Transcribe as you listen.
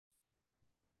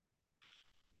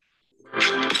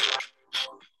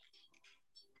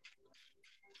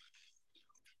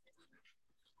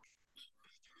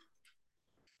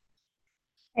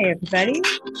Hey, everybody.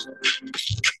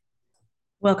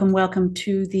 Welcome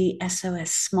to the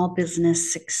SOS Small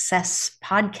Business Success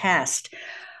Podcast.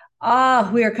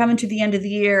 We are coming to the end of the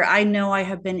year. I know I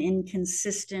have been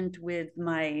inconsistent with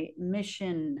my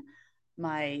mission,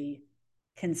 my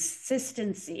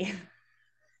consistency,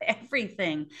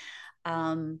 everything.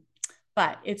 Um,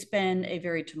 but it's been a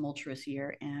very tumultuous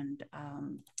year, and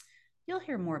you'll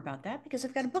hear more about that because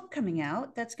I've got a book coming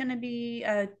out that's going to be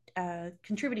a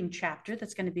contributing chapter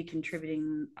that's going to be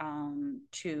contributing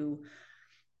to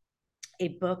a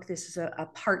book. This is a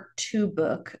part two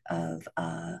book of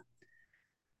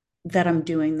that I'm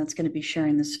doing that's going to be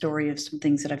sharing the story of some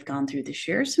things that I've gone through this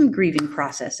year, some grieving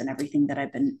process and everything that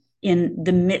I've been in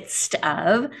the midst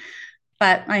of.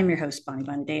 But I'm your host, Bonnie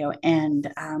Bonadeo,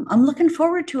 and I'm looking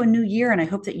forward to a new year, and I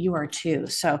hope that you are too.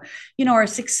 So, our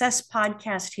success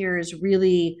podcast here is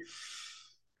really,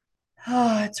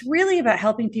 it's really about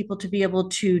helping people to be able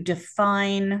to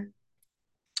define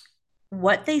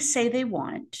what they say they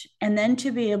want, and then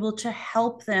to be able to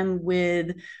help them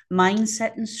with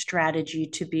mindset and strategy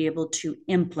to be able to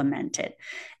implement it.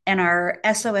 And our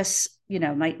SOS,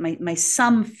 my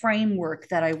SUM framework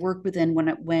that I work within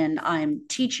when I'm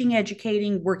teaching,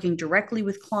 educating, working directly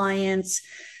with clients,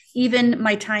 even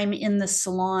my time in the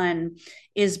salon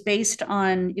is based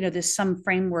on this SUM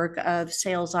framework of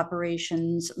sales,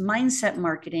 operations, mindset,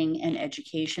 marketing, and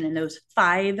education, and those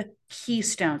five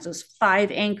keystones, those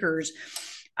five anchors.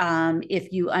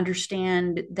 If you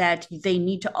understand that they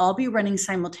need to all be running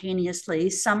simultaneously,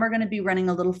 some are going to be running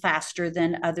a little faster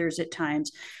than others at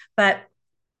times, but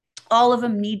all of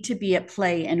them need to be at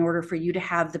play in order for you to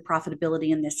have the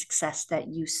profitability and the success that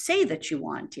you say that you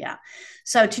want. Yeah.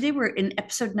 So today we're in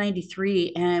episode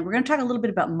 93, and we're going to talk a little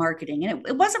bit about marketing. And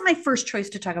it wasn't my first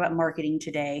choice to talk about marketing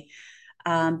today.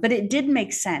 But it did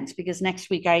make sense because next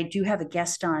week I do have a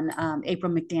guest on,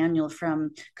 April McDaniel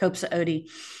from Copsa Odi.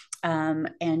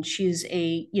 And she's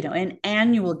an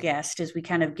annual guest as we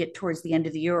kind of get towards the end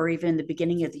of the year or even the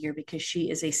beginning of the year, because she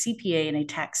is a CPA and a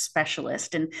tax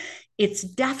specialist. And it's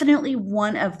definitely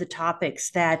one of the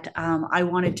topics that I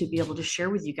wanted to be able to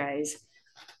share with you guys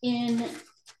in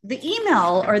the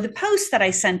email or the post that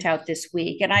I sent out this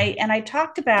week. And I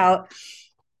talked about,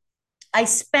 I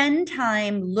spend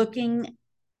time looking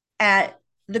at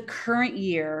the current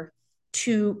year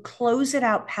to close it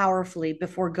out powerfully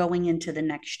before going into the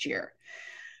next year.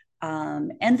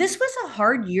 And this was a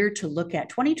hard year to look at.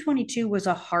 2022 was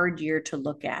a hard year to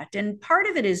look at. And part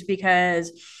of it is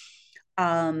because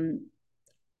I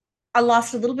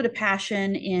lost a little bit of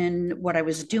passion in what I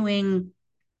was doing.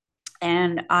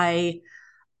 And um,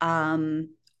 I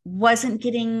wasn't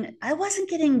getting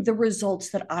the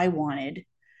results that I wanted.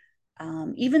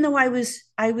 Even though I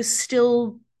was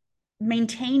still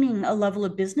maintaining a level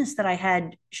of business that I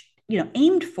had,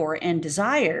 aimed for and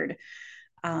desired.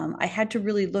 I had to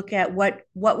really look at what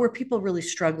were people really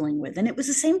struggling with, and it was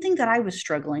the same thing that I was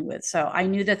struggling with. So I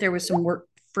knew that there was some work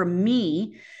for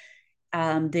me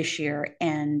this year,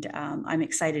 and I'm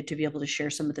excited to be able to share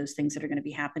some of those things that are going to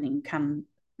be happening come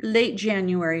late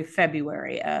January,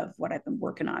 February of what I've been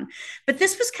working on. But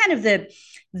this was kind of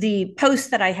the post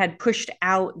that I had pushed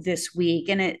out this week,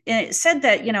 and it said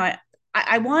that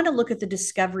I want to look at the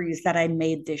discoveries that I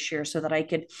made this year so that I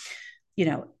could,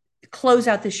 close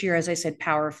out this year, as I said,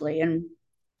 powerfully. And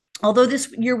although this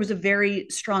year was a very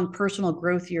strong personal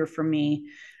growth year for me,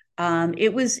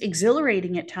 it was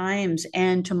exhilarating at times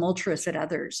and tumultuous at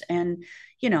others. And,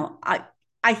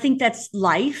 I think that's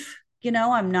life.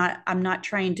 I'm not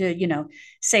trying to,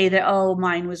 say that, oh,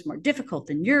 mine was more difficult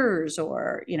than yours,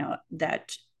 or,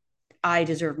 that I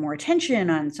deserve more attention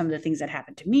on some of the things that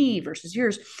happened to me versus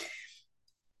yours.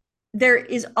 There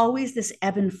is always this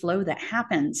ebb and flow that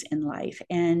happens in life,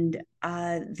 and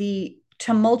the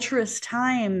tumultuous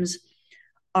times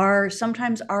are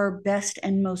sometimes our best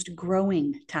and most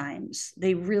growing times.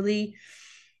 They really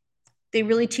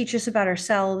teach us about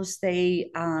ourselves. They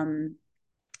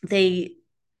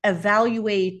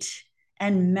evaluate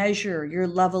and measure your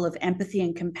level of empathy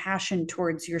and compassion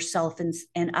towards yourself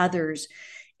and others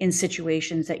in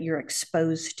situations that you're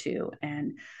exposed to.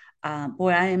 And boy,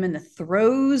 I am in the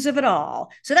throes of it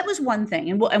all. So that was one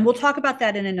thing, and we'll talk about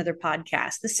that in another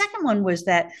podcast. The second one was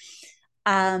that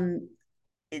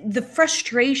the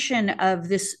frustration of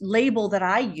this label that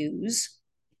I use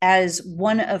as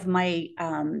one of my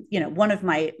one of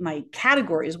my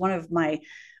categories, one of my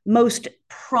most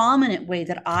prominent way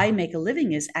that I make a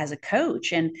living is as a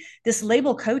coach. And this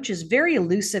label coach is very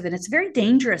elusive, and it's very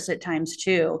dangerous at times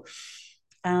too.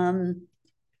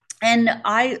 And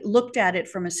I looked at it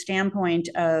from a standpoint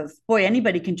of, boy,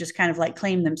 anybody can just kind of like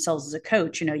claim themselves as a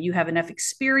coach. You have enough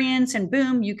experience and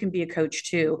boom, you can be a coach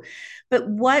too. But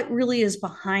what really is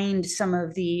behind some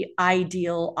of the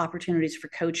ideal opportunities for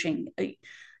coaching?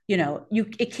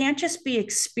 It can't just be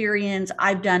experience.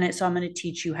 I've done it, so I'm going to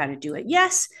teach you how to do it.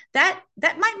 Yes, that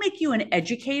might make you an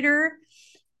educator,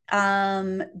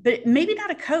 but maybe not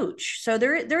a coach. So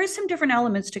there is some different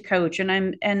elements to coach, and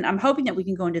I'm hoping that we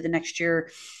can go into the next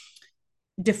year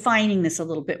defining this a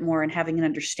little bit more and having an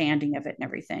understanding of it and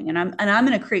everything. And I'm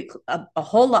going to create a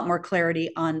whole lot more clarity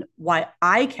on why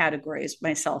I categorize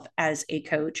myself as a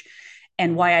coach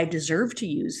and why I deserve to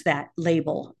use that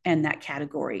label and that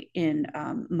category in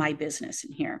my business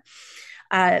in here.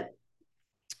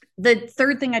 The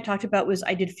third thing I talked about was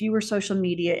I did fewer social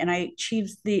media and I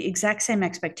achieved the exact same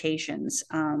expectations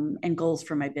and goals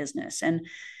for my business. And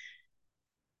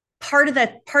part of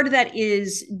that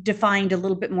is defined a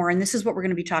little bit more, and this is what we're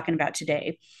going to be talking about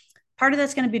today. Part of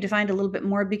that's going to be defined a little bit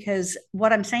more because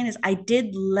what I'm saying is I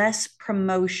did less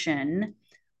promotion,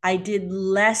 I did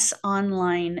less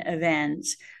online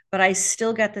events, but I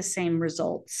still got the same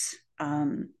results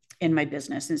in my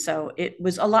business. And so it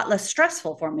was a lot less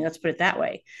stressful for me, let's put it that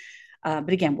way.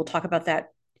 But again, we'll talk about that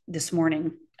this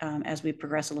morning as we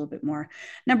progress a little bit more.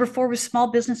 Number 4 was small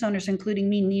business owners, including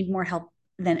me, need more help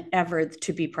than ever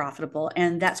to be profitable.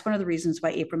 And that's one of the reasons why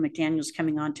April McDaniel's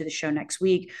coming on to the show next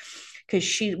week,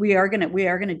 because we are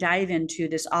gonna dive into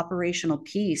this operational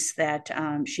piece that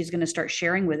she's going to start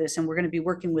sharing with us, and we're going to be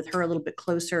working with her a little bit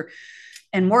closer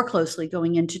and more closely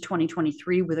going into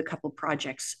 2023 with a couple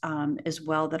projects as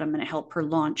well that I'm going to help her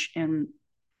launch and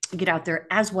get out there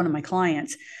as one of my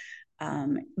clients.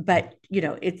 But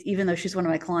even though she's one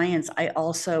of my clients, I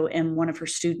also am one of her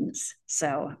students.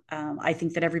 So I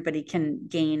think that everybody can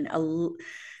gain a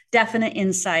definite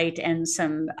insight and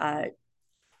some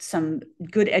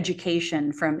good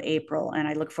education from April. And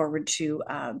I look forward to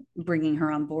bringing her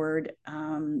on board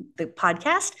the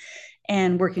podcast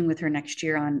and working with her next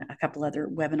year on a couple other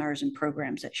webinars and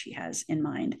programs that she has in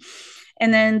mind.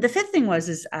 And then the fifth thing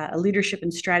is a leadership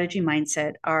and strategy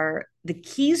mindset are the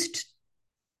keys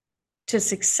to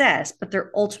success, but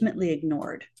they're ultimately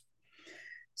ignored.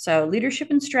 So leadership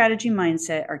and strategy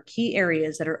mindset are key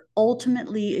areas that are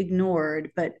ultimately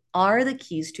ignored, but are the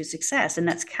keys to success. And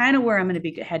that's kind of where I'm going to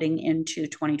be heading into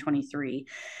 2023,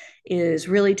 is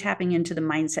really tapping into the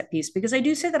mindset piece, because I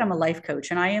do say that I'm a life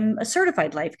coach and I am a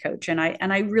certified life coach. And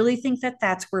I really think that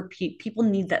that's where people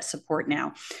need that support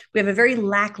now. We have a very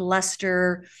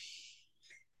lackluster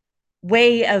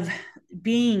way of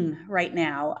being right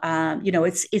now.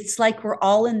 It's like we're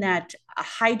all in that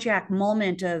hijack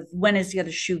moment of when is the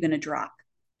other shoe going to drop,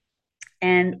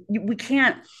 and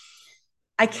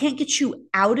I can't get you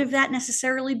out of that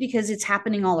necessarily because it's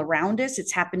happening all around us.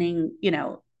 It's happening,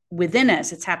 within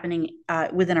us. It's happening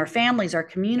within our families, our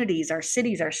communities, our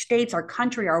cities, our states, our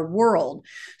country, our world.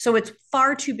 So it's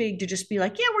far too big to just be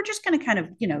like, yeah, we're just going to kind of,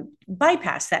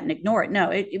 bypass that and ignore it. No,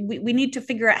 we need to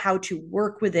figure out how to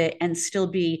work with it and still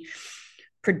be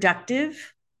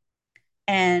productive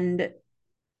and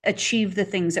achieve the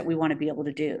things that we want to be able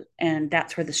to do. And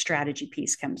that's where the strategy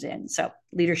piece comes in. So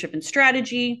leadership and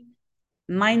strategy,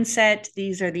 mindset,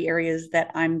 these are the areas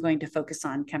that I'm going to focus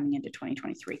on coming into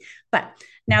 2023. But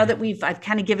now that I've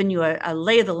kind of given you a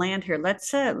lay of the land here,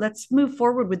 let's move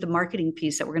forward with the marketing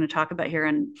piece that we're going to talk about here,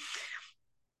 and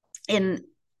in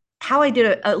how I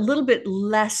did a little bit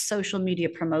less social media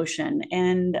promotion,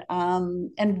 and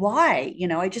why.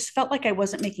 I just felt like I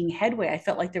wasn't making headway. I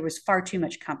felt like there was far too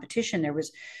much competition. There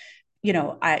was,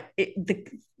 I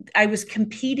was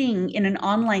competing in an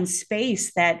online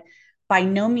space that by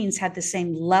no means had the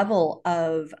same level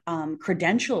of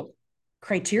credential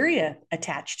criteria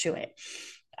attached to it.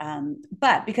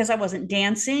 But because I wasn't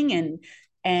dancing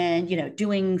and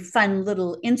doing fun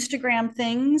little Instagram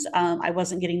things, I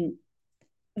wasn't getting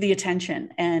the attention.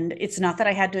 And it's not that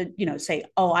I had to, say,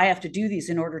 oh, I have to do these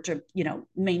in order to,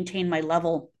 maintain my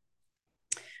level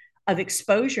of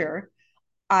exposure.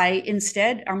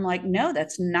 I'm like, no,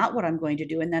 that's not what I'm going to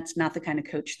do. And that's not the kind of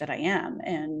coach that I am.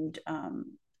 And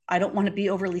I don't want to be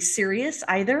overly serious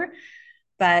either,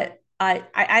 but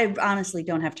I honestly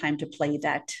don't have time to play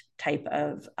that type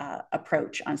of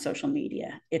approach on social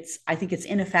media. I think it's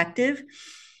ineffective.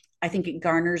 I think it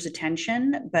garners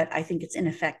attention, but I think it's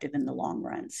ineffective in the long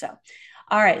run. So,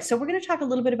 all right. So we're going to talk a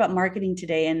little bit about marketing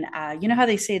today. And you know how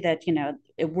they say that,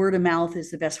 word of mouth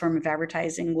is the best form of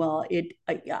advertising. Well,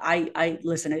 I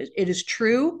listen, it is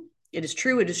true. It is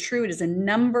true. It is true. It is the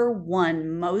number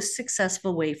one most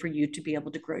successful way for you to be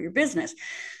able to grow your business.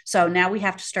 So now we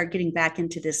have to start getting back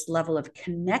into this level of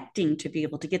connecting to be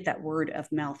able to get that word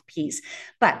of mouth piece.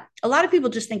 But a lot of people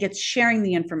just think it's sharing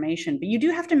the information, but you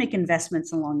do have to make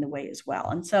investments along the way as well.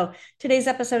 And so today's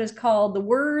episode is called The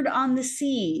Word on the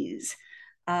Seas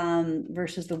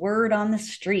versus the word on the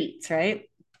streets, right?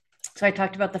 So I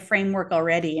talked about the framework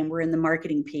already, and we're in the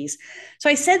marketing piece. So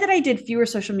I said that I did fewer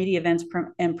social media events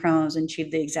and promos and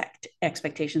achieved the exact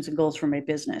expectations and goals for my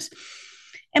business.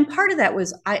 And part of that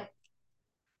was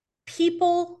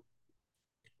people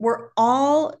were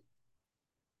all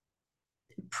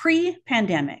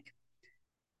pre-pandemic.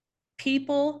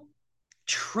 People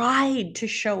tried to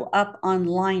show up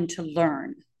online to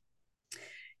learn.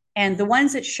 And the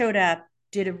ones that showed up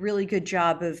did a really good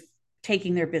job of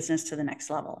taking their business to the next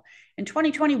level. In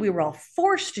 2020, we were all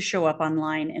forced to show up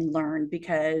online and learn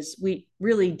because we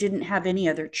really didn't have any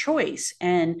other choice.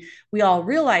 And we all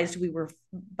realized we were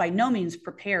by no means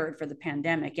prepared for the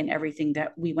pandemic and everything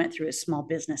that we went through as small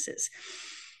businesses.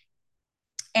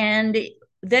 And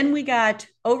then we got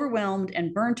overwhelmed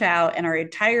and burnt out, and our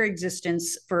entire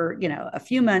existence for, a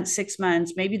few months, 6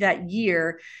 months, maybe that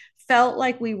year, felt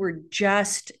like we were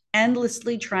just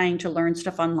endlessly trying to learn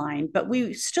stuff online, but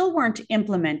we still weren't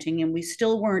implementing, and we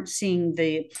still weren't seeing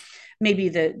maybe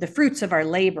the fruits of our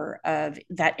labor, of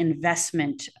that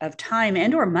investment of time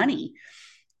and or money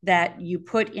that you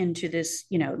put into this,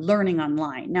 learning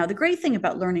online. Now, the great thing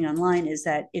about learning online is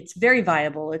that it's very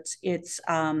viable. It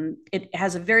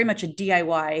has a very much a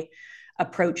DIY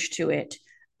approach to it.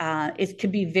 It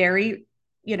can be very,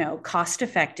 cost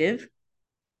effective.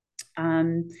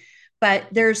 But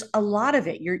there's a lot of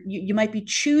it. You might be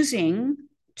choosing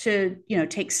to,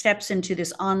 take steps into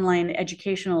this online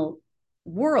educational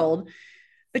world,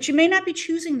 but you may not be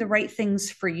choosing the right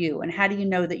things for you. And how do you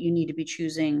know that you need to be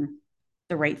choosing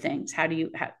the right things?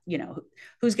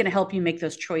 Who's going to help you make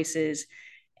those choices,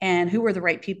 and who are the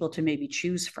right people to maybe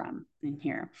choose from in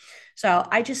here? So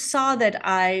I just saw that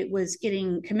I was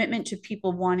getting commitment to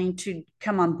people wanting to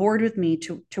come on board with me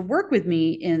to work with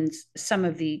me in some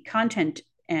of the content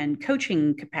and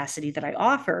coaching capacity that I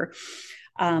offer.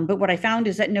 But what I found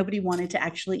is that nobody wanted to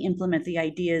actually implement the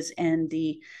ideas, and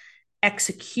the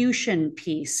execution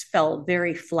piece fell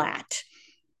very flat.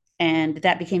 And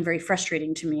that became very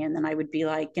frustrating to me. And then I would be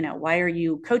like, why are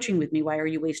you coaching with me? Why are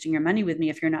you wasting your money with me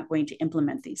if you're not going to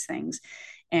implement these things?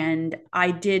 And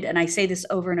I did, and I say this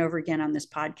over and over again on this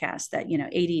podcast, that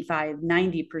 85,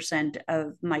 90%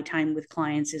 of my time with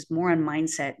clients is more on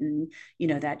mindset, and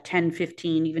that 10,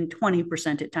 15, even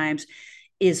 20% at times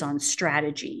is on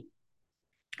strategy,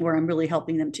 where I'm really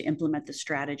helping them to implement the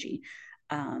strategy.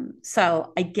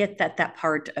 So I get that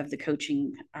part of the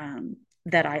coaching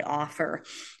that I offer,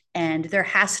 and there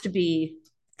has to be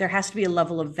a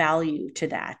level of value to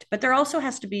that, but there also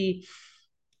has to be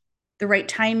the right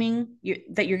timing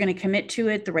that you're going to commit to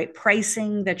it, the right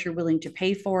pricing that you're willing to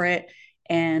pay for it.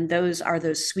 And those are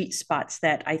those sweet spots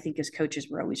that I think as coaches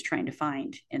we're always trying to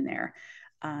find in there,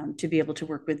 to be able to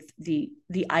work with the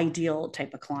ideal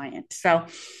type of client. So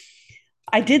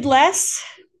I did less.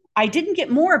 I didn't get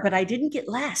more, but I didn't get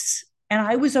less. And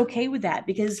I was okay with that,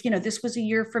 because, this was a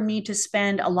year for me to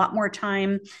spend a lot more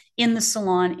time in the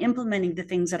salon implementing the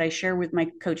things that I share with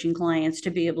my coaching clients, to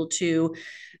be able to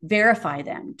verify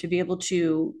them, to be able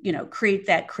to, create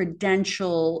that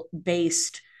credential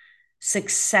based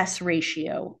success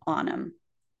ratio on them.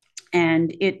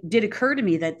 And it did occur to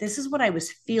me that this is what I was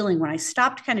feeling when I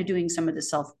stopped kind of doing some of the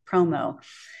self promo.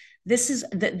 This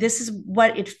is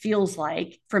what it feels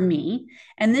like for me,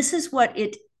 and this is what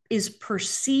it is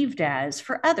perceived as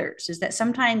for others, is that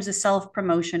sometimes a self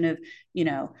promotion of,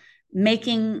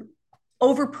 making,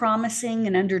 over promising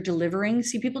and under delivering.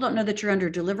 See, people don't know that you're under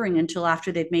delivering until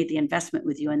after they've made the investment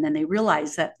with you, and then they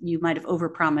realize that you might have over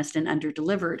promised and under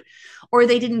delivered, or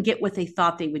they didn't get what they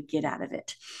thought they would get out of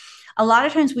it. A lot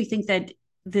of times we think that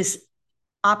this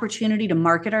opportunity to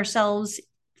market ourselves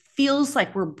feels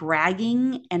like we're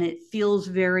bragging, and it feels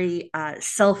very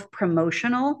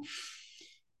self-promotional.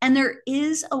 And there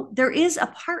is a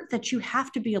part that you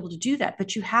have to be able to do that,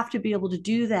 but you have to be able to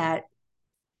do that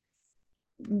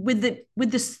with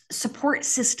the support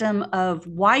system of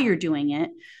why you're doing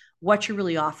it, what you're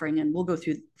really offering, and we'll go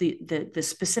through the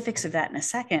specifics of that in a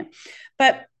second.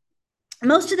 But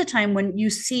most of the time, when you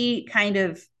see kind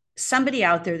of somebody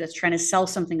out there that's trying to sell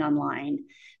something online,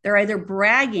 they're either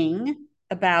bragging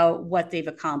about what they've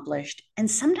accomplished, and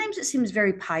sometimes it seems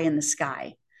very pie in the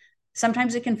sky.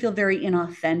 Sometimes it can feel very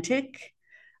inauthentic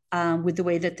with the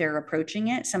way that they're approaching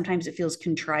it. Sometimes it feels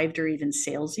contrived or even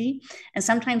salesy, and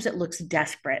sometimes it looks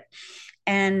desperate.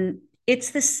 And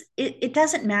it's this, it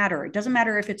doesn't matter. It doesn't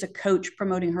matter if it's a coach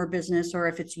promoting her business or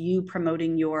if it's you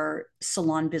promoting your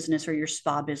salon business or your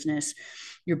spa business,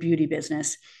 your beauty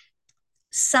business.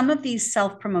 Some of these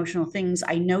self promotional things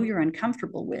I know you're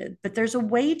uncomfortable with, but there's a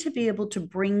way to be able to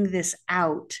bring this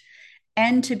out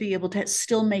and to be able to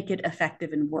still make it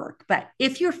effective and work. But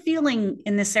if you're feeling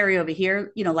in this area over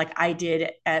here, like I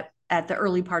did at the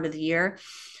early part of the year,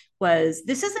 was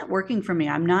this isn't working for me.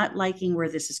 I'm not liking where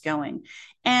this is going.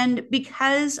 And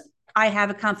because I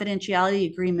have a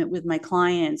confidentiality agreement with my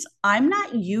clients, I'm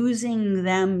not using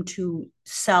them to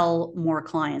sell more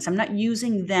clients. I'm not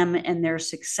using them and their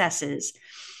successes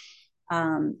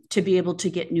to be able to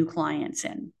get new clients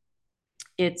in.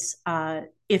 It's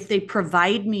if they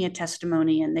provide me a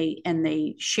testimony and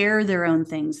they share their own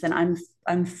things, then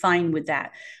I'm fine with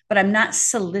that. But I'm not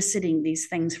soliciting these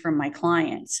things from my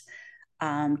clients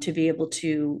to be able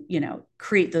to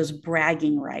create those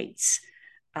bragging rights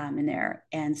in there.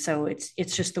 And so it's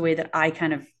just the way that I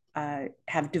kind of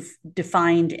have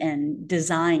defined and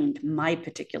designed my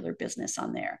particular business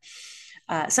on there.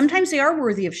 Sometimes they are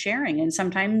worthy of sharing, and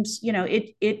sometimes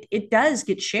it does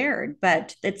get shared,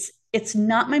 but it's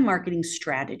not my marketing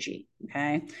strategy.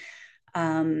 Okay.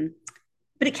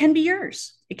 But it can be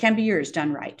yours. It can be yours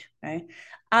done right. Okay.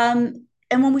 And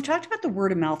when we talked about the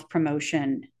word of mouth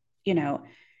promotion,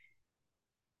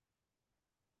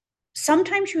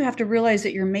 sometimes you have to realize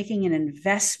that you're making an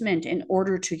investment in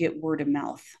order to get word of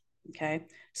mouth. Okay.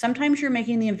 Sometimes you're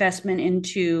making the investment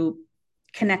into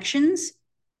connections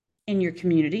in your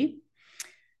community,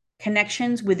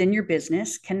 connections within your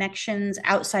business, connections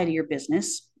outside of your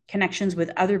business, connections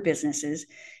with other businesses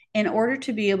in order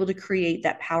to be able to create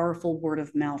that powerful word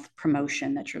of mouth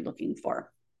promotion that you're looking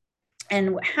for.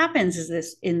 And what happens is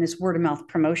this in this word of mouth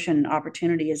promotion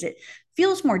opportunity is it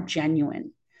feels more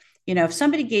genuine. If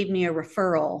somebody gave me a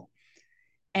referral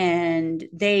and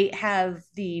they have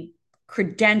the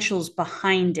credentials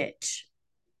behind it,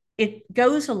 it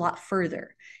goes a lot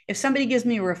further. If somebody gives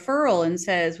me a referral and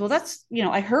says, well, that's,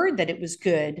 I heard that it was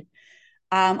good,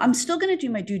 I'm still going to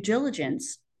do my due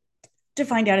diligence to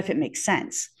find out if it makes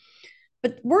sense.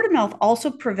 But word of mouth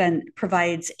also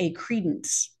provides a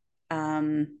credence,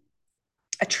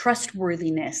 a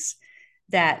trustworthiness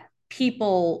that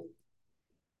people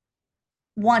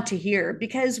want to hear,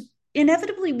 because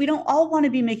inevitably we don't all want to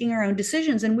be making our own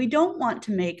decisions, and we don't want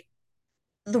to make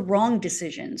the wrong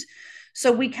decisions.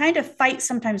 So we kind of fight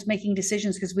sometimes making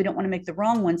decisions because we don't want to make the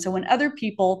wrong one. So when other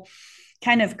people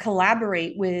kind of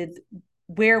collaborate with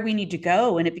where we need to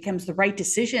go and it becomes the right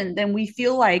decision, then we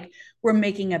feel like we're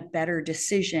making a better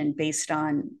decision based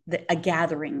on a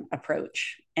gathering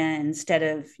approach, and instead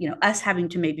of us having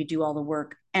to maybe do all the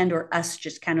work, and or us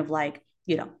just kind of like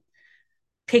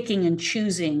picking and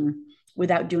choosing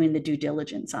without doing the due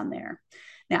diligence on there.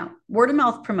 Now, word of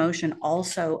mouth promotion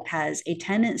also has a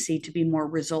tendency to be more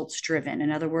results driven.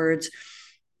 In other words,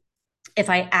 if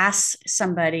I ask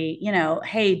somebody,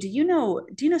 hey, do you know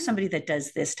somebody that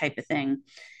does this type of thing?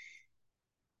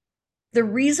 The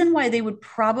reason why they would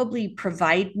probably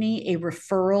provide me a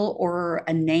referral or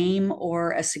a name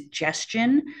or a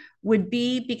suggestion would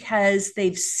be because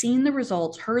they've seen the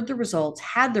results, heard the results,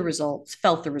 had the results,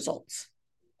 felt the results.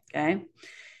 Okay.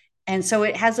 And so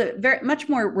it has a very much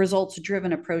more results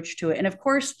driven approach to it. And of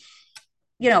course,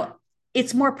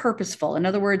 it's more purposeful. In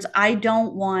other words, I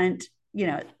don't want,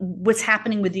 what's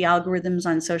happening with the algorithms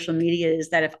on social media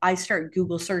is that if I start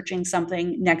Google searching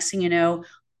something, next thing you know,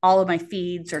 all of my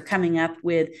feeds are coming up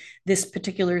with this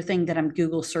particular thing that I'm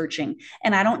Google searching.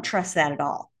 And I don't trust that at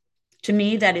all. To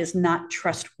me, that is not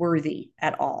trustworthy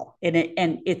at all. And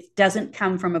it doesn't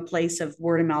come from a place of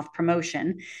word of mouth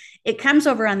promotion. It comes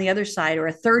over on the other side, or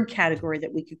a third category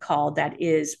that we could call that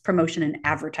is promotion and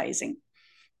advertising.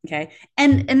 Okay.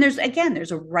 And there's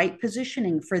a right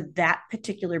positioning for that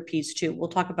particular piece too. We'll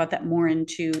talk about that more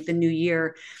into the new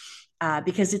year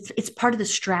because it's part of the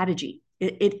strategy.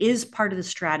 It is part of the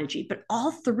strategy, but all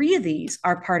three of these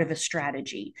are part of a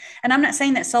strategy. And I'm not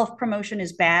saying that self-promotion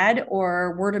is bad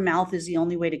or word of mouth is the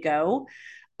only way to go,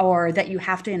 or that you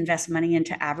have to invest money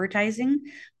into advertising.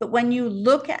 But when you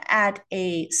look at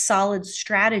a solid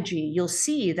strategy, you'll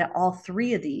see that all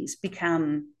three of these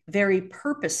become very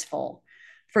purposeful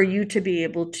for you to be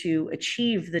able to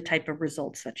achieve the type of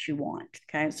results that you want.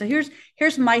 Okay. So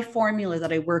here's my formula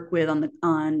that I work with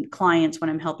on clients when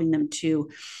I'm helping them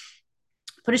to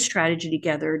put a strategy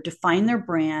together, define their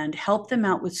brand, help them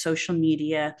out with social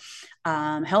media,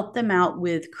 help them out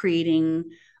with creating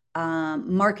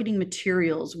marketing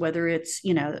materials, whether it's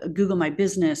Google My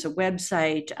Business, a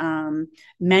website,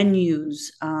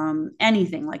 menus,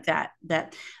 anything like that.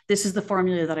 That this is the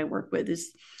formula that I work with.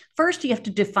 Is first you have to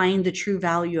define the true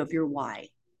value of your why.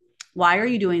 Why are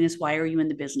you doing this? Why are you in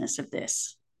the business of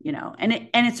this? And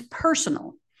it's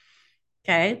personal.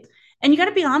 Okay. And you got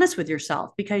to be honest with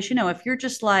yourself, because, if you're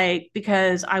just like,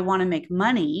 because I want to make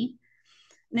money,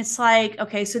 and it's like,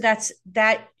 okay, so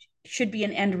that should be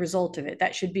an end result of it.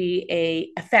 That should be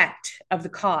a effect of the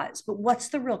cause. But what's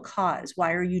the real cause?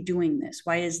 Why are you doing this?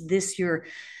 Why is this your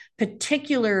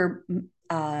particular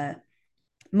uh,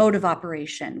 mode of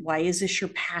operation? Why is this your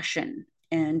passion?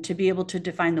 And to be able to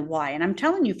define the why. And I'm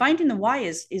telling you, finding the why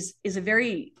is a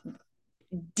very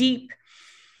deep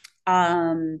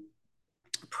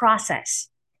process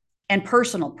and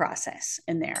personal process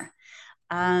in there.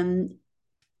 And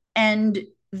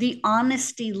the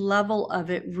honesty level of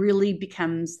it really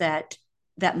becomes that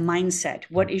mindset.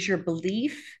 What is your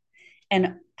belief,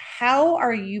 and how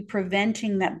are you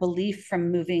preventing that belief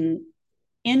from moving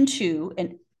into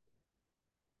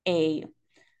a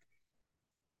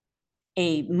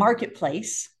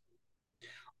marketplace,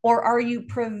 or are you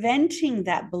preventing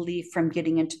that belief from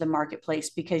getting into the marketplace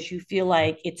because you feel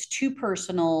like it's too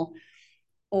personal,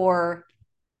 or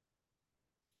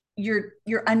you're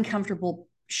uncomfortable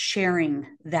sharing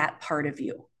that part of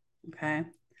you? Okay.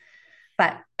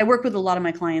 But I work with a lot of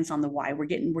my clients on the why. We're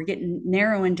getting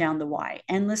narrowing down the why.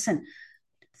 And listen,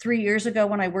 3 years ago,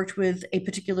 when I worked with a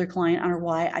particular client on her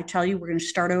why, I tell you, we're going to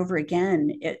start over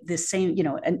again. This same,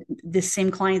 and this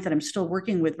same client that I'm still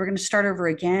working with, we're going to start over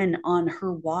again on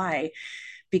her why,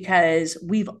 because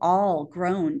we've all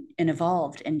grown and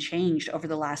evolved and changed over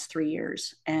the last 3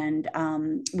 years. And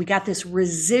we got this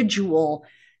residualness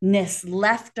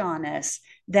left on us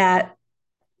that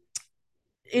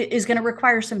is going to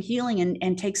require some healing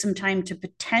and take some time to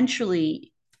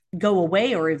potentially go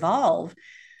away or evolve.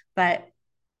 But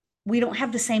we don't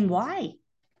have the same why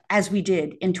as we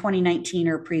did in 2019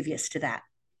 or previous to that.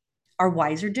 Our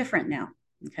whys are different now.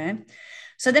 Okay.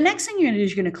 So the next thing you're going to do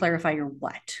is you're going to clarify your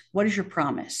what. What is your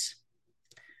promise?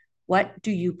 What do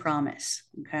you promise?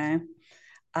 Okay.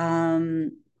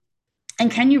 And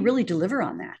can you really deliver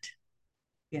on that?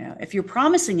 If you're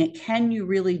promising it, can you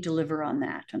really deliver on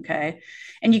that? Okay.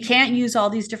 And you can't use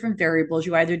all these different variables.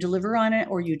 You either deliver on it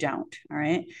or you don't. All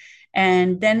right.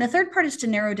 And then the third part is to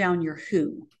narrow down your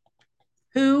who.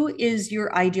 Who is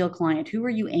your ideal client? Who are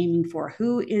you aiming for?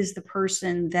 Who is the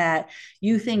person that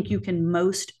you think you can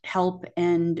most help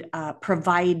and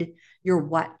provide your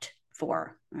what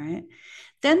for? All right.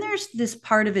 Then there's this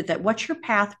part of it that what's your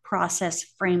path, process,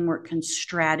 framework, and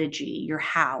strategy, your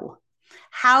how?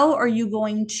 How are you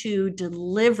going to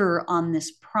deliver on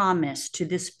this promise to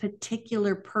this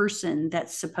particular person that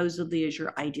supposedly is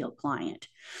your ideal client?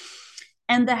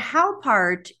 And the how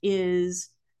part is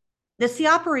that's the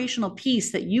operational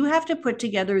piece that you have to put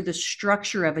together the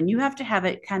structure of, and you have to have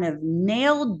it kind of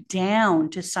nailed down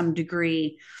to some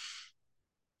degree,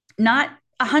 not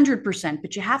 100%,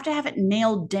 but you have to have it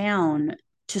nailed down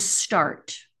to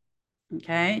start.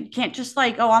 Okay. You can't just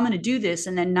like, oh, I'm going to do this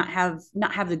and then not have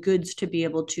the goods to be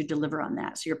able to deliver on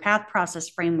that. So your path, process,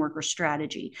 framework, or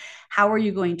strategy, how are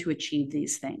you going to achieve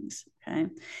these things? Okay.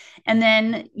 And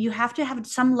then you have to have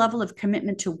some level of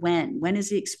commitment to when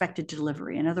is the expected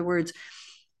delivery? In other words,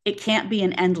 it can't be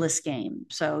an endless game.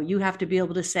 So you have to be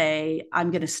able to say, I'm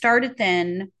going to start it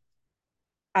then.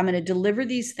 I'm going to deliver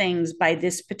these things by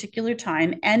this particular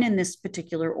time and in this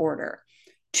particular order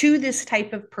to this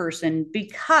type of person,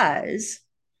 because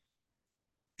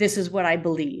this is what I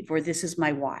believe, or this is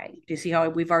my why. Do you see how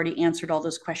we've already answered all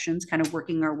those questions, kind of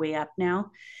working our way up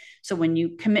now? So when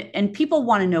you commit, and people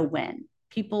want to know when,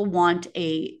 people want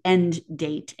a end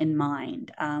date in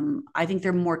mind. I think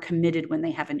they're more committed when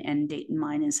they have an end date in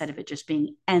mind instead of it just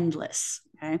being endless.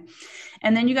 Okay.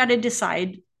 And then you got to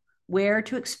decide where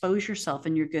to expose yourself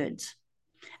and your goods.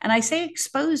 And I say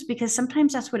exposed because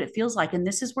sometimes that's what it feels like. And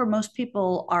this is where most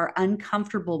people are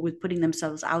uncomfortable with putting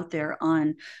themselves out there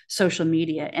on social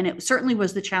media. And it certainly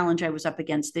was the challenge I was up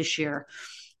against this year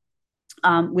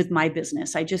with my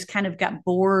business. I just kind of got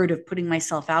bored of putting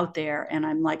myself out there. And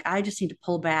I'm like, I just need to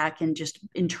pull back and just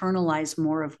internalize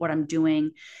more of what I'm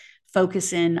doing,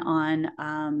 focus in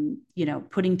on,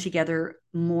 putting together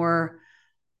more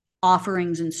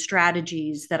offerings and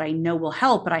strategies that I know will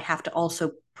help, but I have to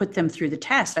also put them through the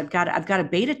test. I've got to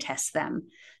beta test them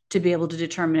to be able to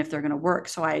determine if they're going to work.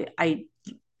 So I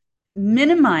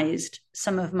minimized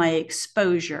some of my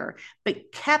exposure,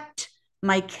 but kept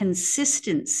my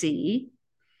consistency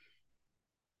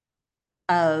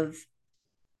of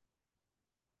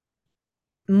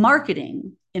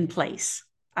marketing in place.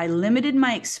 I limited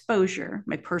my exposure,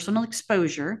 my personal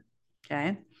exposure.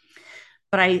 Okay.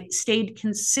 But I stayed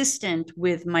consistent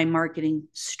with my marketing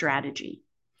strategy.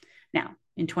 Now,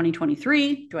 In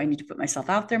 2023, do I need to put myself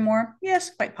out there more?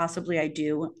 Yes, quite possibly I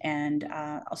do. And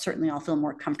I'll feel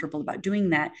more comfortable about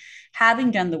doing that,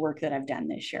 having done the work that I've done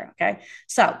this year. Okay.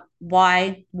 So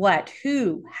why, what,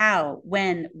 who, how,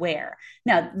 when, where.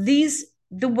 Now,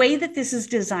 the way that this is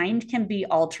designed can be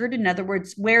altered. In other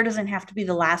words, where doesn't have to be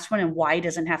the last one and why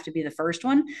doesn't have to be the first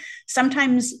one.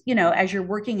 Sometimes, as you're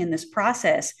working in this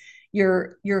process,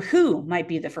 your who might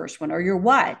be the first one, or your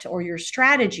what, or your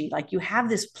strategy. Like you have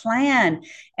this plan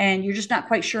and you're just not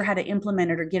quite sure how to implement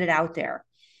it or get it out there.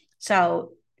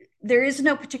 So there is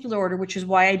no particular order, which is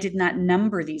why I did not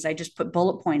number these. I just put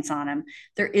bullet points on them.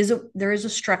 There is a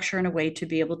structure and a way to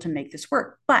be able to make this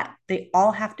work, but they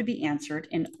all have to be answered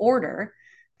in order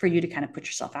for you to kind of put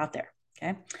yourself out there.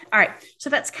 Okay. All right. So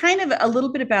that's kind of a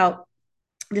little bit about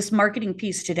this marketing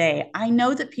piece today. I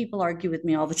know that people argue with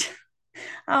me all the time.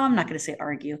 Oh, I'm not going to say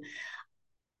argue.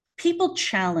 People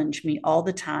challenge me all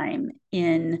the time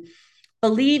in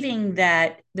believing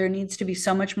that there needs to be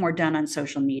so much more done on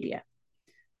social media,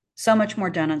 so much more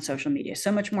done on social media, so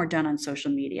much more done on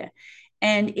social media.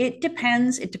 And it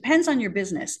depends on your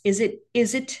business. Is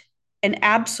it an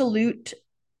absolute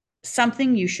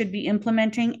something you should be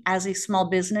implementing as a small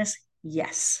business?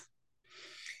 Yes.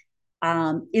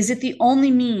 Is it the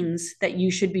only means that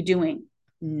you should be doing?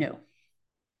 No.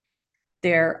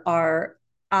 There are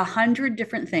 100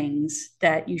 different things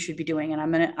that you should be doing, and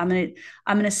I'm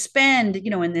gonna spend,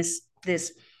 in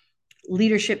this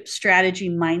leadership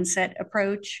strategy mindset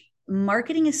approach.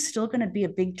 Marketing is still going to be a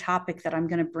big topic that I'm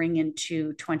going to bring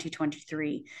into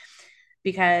 2023,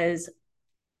 because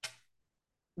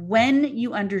when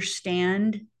you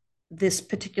understand this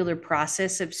particular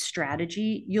process of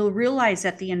strategy, you'll realize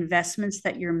that the investments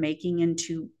that you're making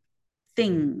into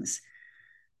things,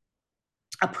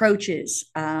 approaches,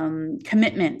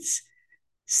 commitments,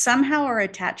 somehow are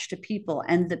attached to people,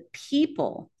 and the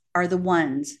people are the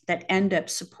ones that end up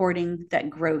supporting that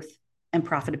growth and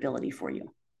profitability for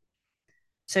you.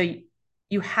 So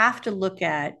you have to look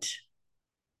at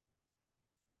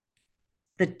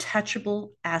the touchable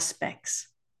aspects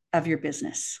of your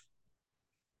business.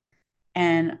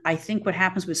 And I think what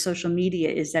happens with social media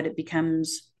is that it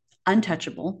becomes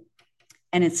untouchable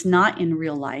and it's not in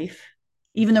real life.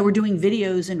 Even though we're doing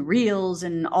videos and reels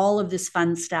and all of this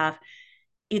fun stuff,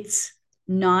 it's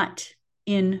not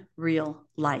in real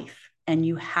life. And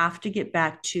you have to get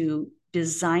back to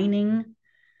designing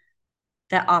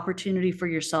that opportunity for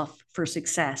yourself for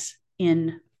success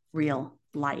in real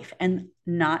life and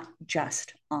not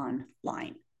just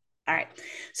online. All right.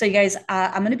 So, you guys,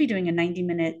 I'm going to be doing a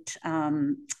 90-minute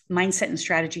mindset and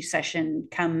strategy session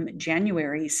come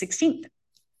January 16th.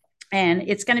 And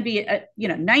it's going to be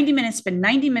 90 minutes, spend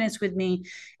 90 minutes with me.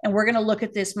 And we're going to look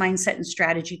at this mindset and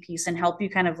strategy piece and help you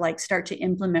kind of like start to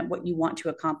implement what you want to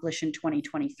accomplish in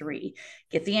 2023.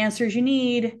 Get the answers you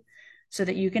need so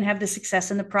that you can have the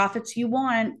success and the profits you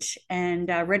want. And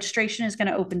registration is going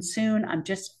to open soon. I'm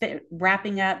just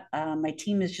wrapping up. My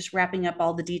team is just wrapping up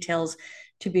all the details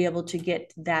to be able to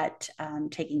get that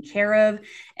taken care of.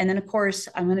 And then, of course,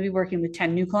 I'm going to be working with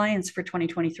 10 new clients for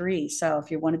 2023. So if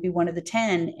you want to be one of the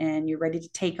 10 and you're ready to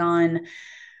take on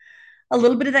a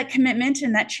little bit of that commitment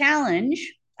and that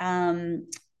challenge,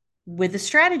 with a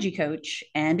strategy coach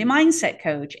and a mindset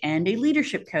coach and a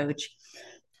leadership coach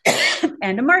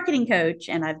and a marketing coach,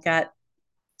 and I've got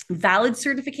valid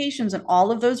certifications in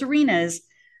all of those arenas,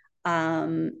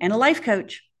 and a life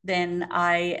coach, then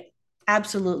I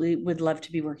absolutely would love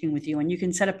to be working with you. And you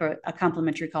can set up a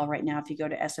complimentary call right now if you go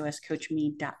to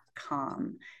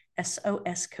soscoachme.com,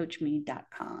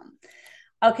 soscoachme.com.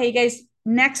 Okay, you guys,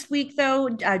 next week, though,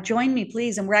 join me,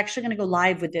 please. And we're actually going to go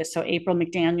live with this. So April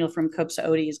McDaniel from Copsa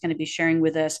Odi is going to be sharing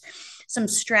with us some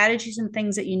strategies and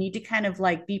things that you need to kind of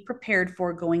like be prepared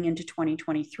for going into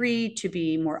 2023 to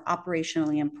be more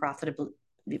operationally and profitable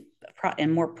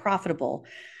and more profitable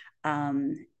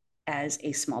as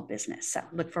a small business. So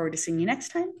look forward to seeing you next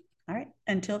time. All right.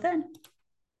 Until then.